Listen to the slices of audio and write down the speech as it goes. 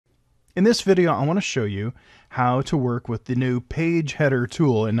In this video, I want to show you how to work with the new page header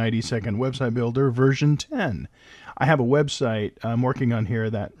tool in 90-Second Website Builder version 10. I have a website I'm working on here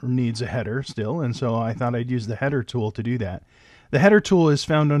that needs a header still, and so I thought I'd use the header tool to do that. The header tool is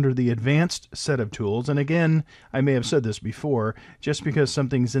found under the advanced set of tools, and again, I may have said this before, just because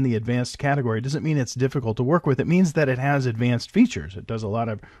something's in the advanced category doesn't mean it's difficult to work with. It means that it has advanced features. It does a lot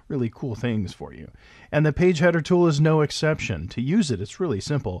of really cool things for you. And the page header tool is no exception. To use it, it's really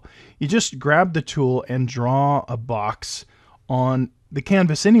simple. You just grab the tool and draw a box on the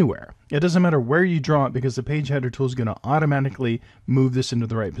canvas anywhere. It doesn't matter where you draw it because the page header tool is going to automatically move this into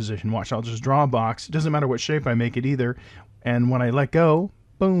the right position. Watch, I'll just draw a box. It doesn't matter what shape I make it either. And when I let go,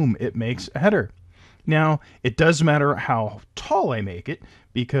 boom, it makes a header. Now, it does matter how tall I make it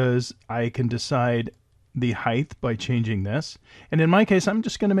because I can decide the height by changing this. And in my case, I'm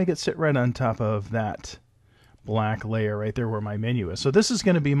just going to make it sit right on top of that black layer right there where my menu is. So this is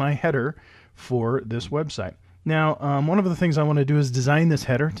going to be my header for this website. Now, one of the things I want to do is design this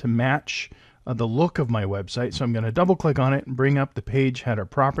header to match the look of my website. So I'm going to double click on it and bring up the page header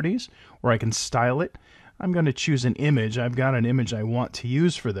properties where I can style it. I'm going to choose an image. I've got an image I want to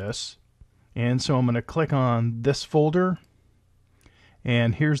use for this. And so I'm going to click on this folder.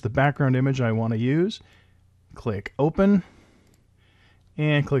 And here's the background image I want to use. Click Open.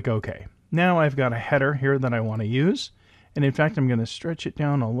 And click OK. Now I've got a header here that I want to use. And in fact, I'm going to stretch it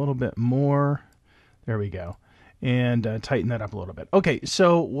down a little bit more. There we go. And tighten that up a little bit. Okay,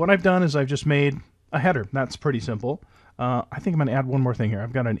 so what I've done is I've just made a header. That's pretty simple. I think I'm going to add one more thing here.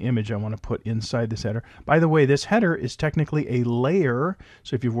 I've got an image I want to put inside this header. By the way, this header is technically a layer.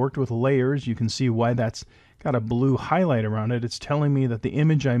 So if you've worked with layers, you can see why that's got a blue highlight around it. It's telling me that the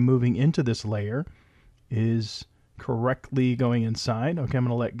image I'm moving into this layer is correctly going inside. Okay, I'm going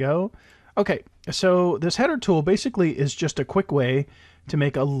to let go. Okay, so this header tool basically is just a quick way to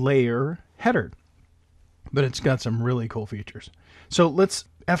make a layer header. But it's got some really cool features. So let's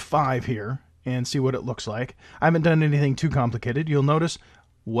F5 here and see what it looks like. I haven't done anything too complicated. You'll notice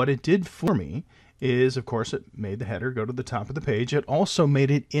what it did for me is, of course, it made the header go to the top of the page. It also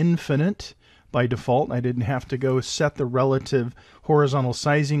made it infinite by default. I didn't have to go set the relative horizontal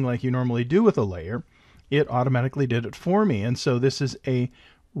sizing like you normally do with a layer. It automatically did it for me. And so this is a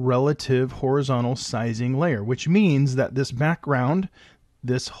relative horizontal sizing layer, which means that this background,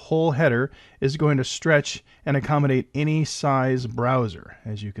 this whole header, is going to stretch and accommodate any size browser.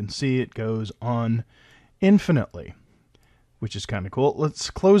 As you can see, it goes on infinitely, which is kind of cool. Let's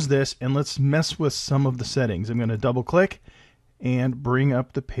close this and let's mess with some of the settings. I'm going to double click and bring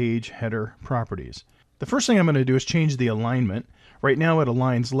up the page header properties. The first thing I'm going to do is change the alignment. Right now it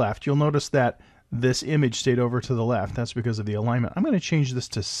aligns left. You'll notice that this image stayed over to the left. That's because of the alignment. I'm going to change this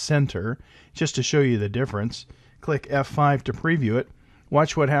to center just to show you the difference. Click F5 to preview it.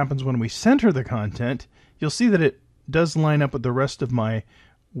 Watch what happens when we center the content. You'll see that it does line up with the rest of my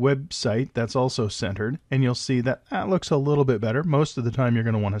website that's also centered, and you'll see that that looks a little bit better. Most of the time you're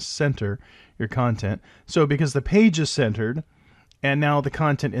going to want to center your content. So because the page is centered and now the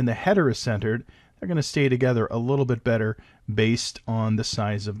content in the header is centered, they're going to stay together a little bit better based on the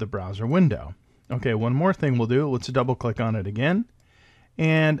size of the browser window. Okay, one more thing we'll do. Let's double click on it again.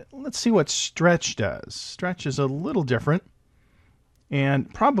 And let's see what stretch does. Stretch is a little different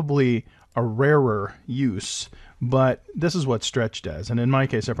and probably a rarer use, but this is what stretch does. And in my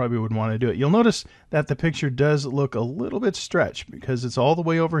case, I probably would want to do it. You'll notice that the picture does look a little bit stretched because it's all the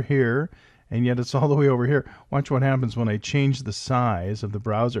way over here, and yet it's all the way over here. Watch what happens when I change the size of the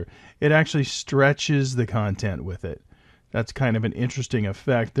browser. It actually stretches the content with it. That's kind of an interesting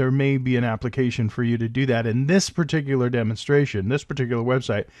effect. There may be an application for you to do that in this particular demonstration, this particular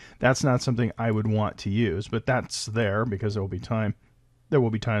website. That's not something I would want to use, but that's there because there will be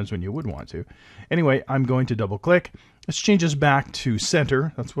times when you would want to. Anyway, I'm going to double click. Let's change this back to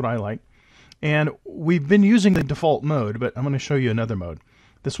center. That's what I like. And we've been using the default mode, but I'm going to show you another mode.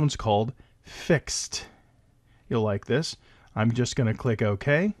 This one's called fixed. You'll like this. I'm just going to click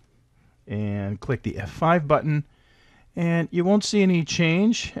OK and click the F5 button. And you won't see any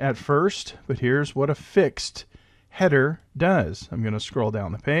change at first, but here's what a fixed header does. I'm going to scroll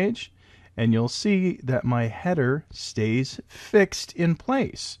down the page, and you'll see that my header stays fixed in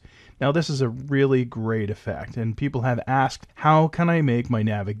place. Now, this is a really great effect, and people have asked, how can I make my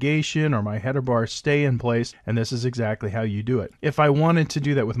navigation or my header bar stay in place? And this is exactly how you do it. If I wanted to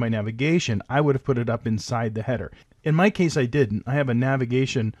do that with my navigation, I would have put it up inside the header. In my case, I didn't. I have a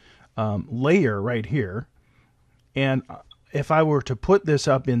navigation layer right here. And if I were to put this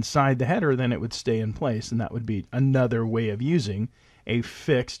up inside the header, then it would stay in place, and that would be another way of using a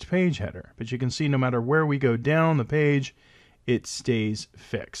fixed page header. But you can see no matter where we go down the page, it stays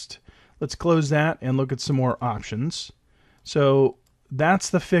fixed. Let's close that and look at some more options. So that's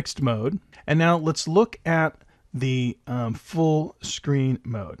the fixed mode. And now let's look at the full screen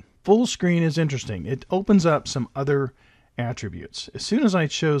mode. Full screen is interesting. It opens up some other attributes. As soon as I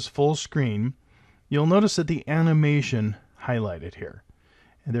chose full screen, you'll notice that the animation highlighted here.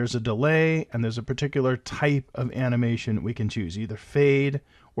 And there's a delay, and there's a particular type of animation we can choose, either fade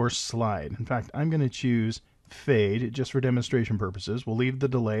or slide. In fact, I'm going to choose fade just for demonstration purposes. We'll leave the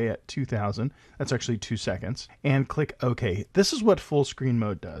delay at 2000. That's actually 2 seconds. And click OK. This is what full screen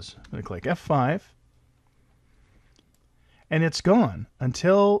mode does. I'm going to click F5. And it's gone.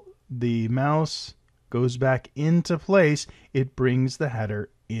 Until the mouse goes back into place, it brings the header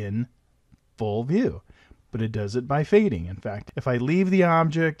in full view. But it does it by fading. In fact, if I leave the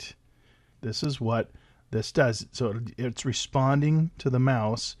object, this is what this does. So it's responding to the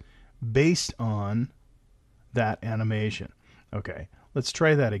mouse based on that animation. Okay, let's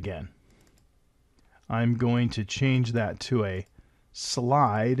try that again. I'm going to change that to a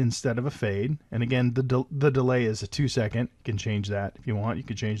slide instead of a fade. And again, the delay is a 2 second. You can change that if you want. You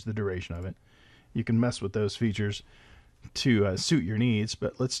can change the duration of it. You can mess with those features to suit your needs,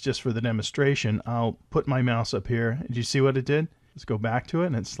 but let's just for the demonstration, I'll put my mouse up here. Did you see what it did? Let's go back to it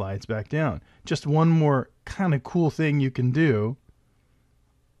and it slides back down. Just one more kind of cool thing you can do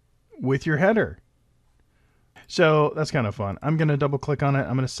with your header. So that's kind of fun. I'm going to double click on it.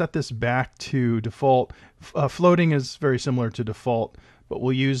 I'm going to set this back to default. Floating is very similar to default, but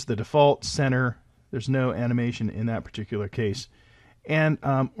we'll use the default center. There's no animation in that particular case. And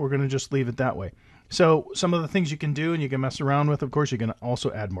we're going to just leave it that way. So some of the things you can do and you can mess around with, of course, you can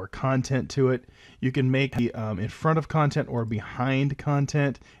also add more content to it. You can make the in front of content or behind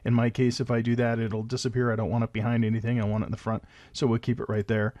content. In my case, if I do that, it'll disappear. I don't want it behind anything. I want it in the front. So we'll keep it right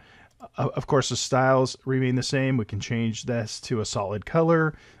there. Of course, the styles remain the same. We can change this to a solid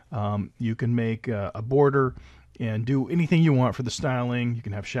color. You can make a border and do anything you want for the styling. You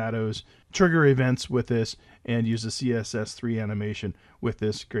can have shadows, trigger events with this, and use the CSS3 animation with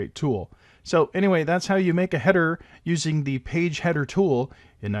this great tool. So anyway, that's how you make a header using the page header tool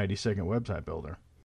in 90 Second Website Builder.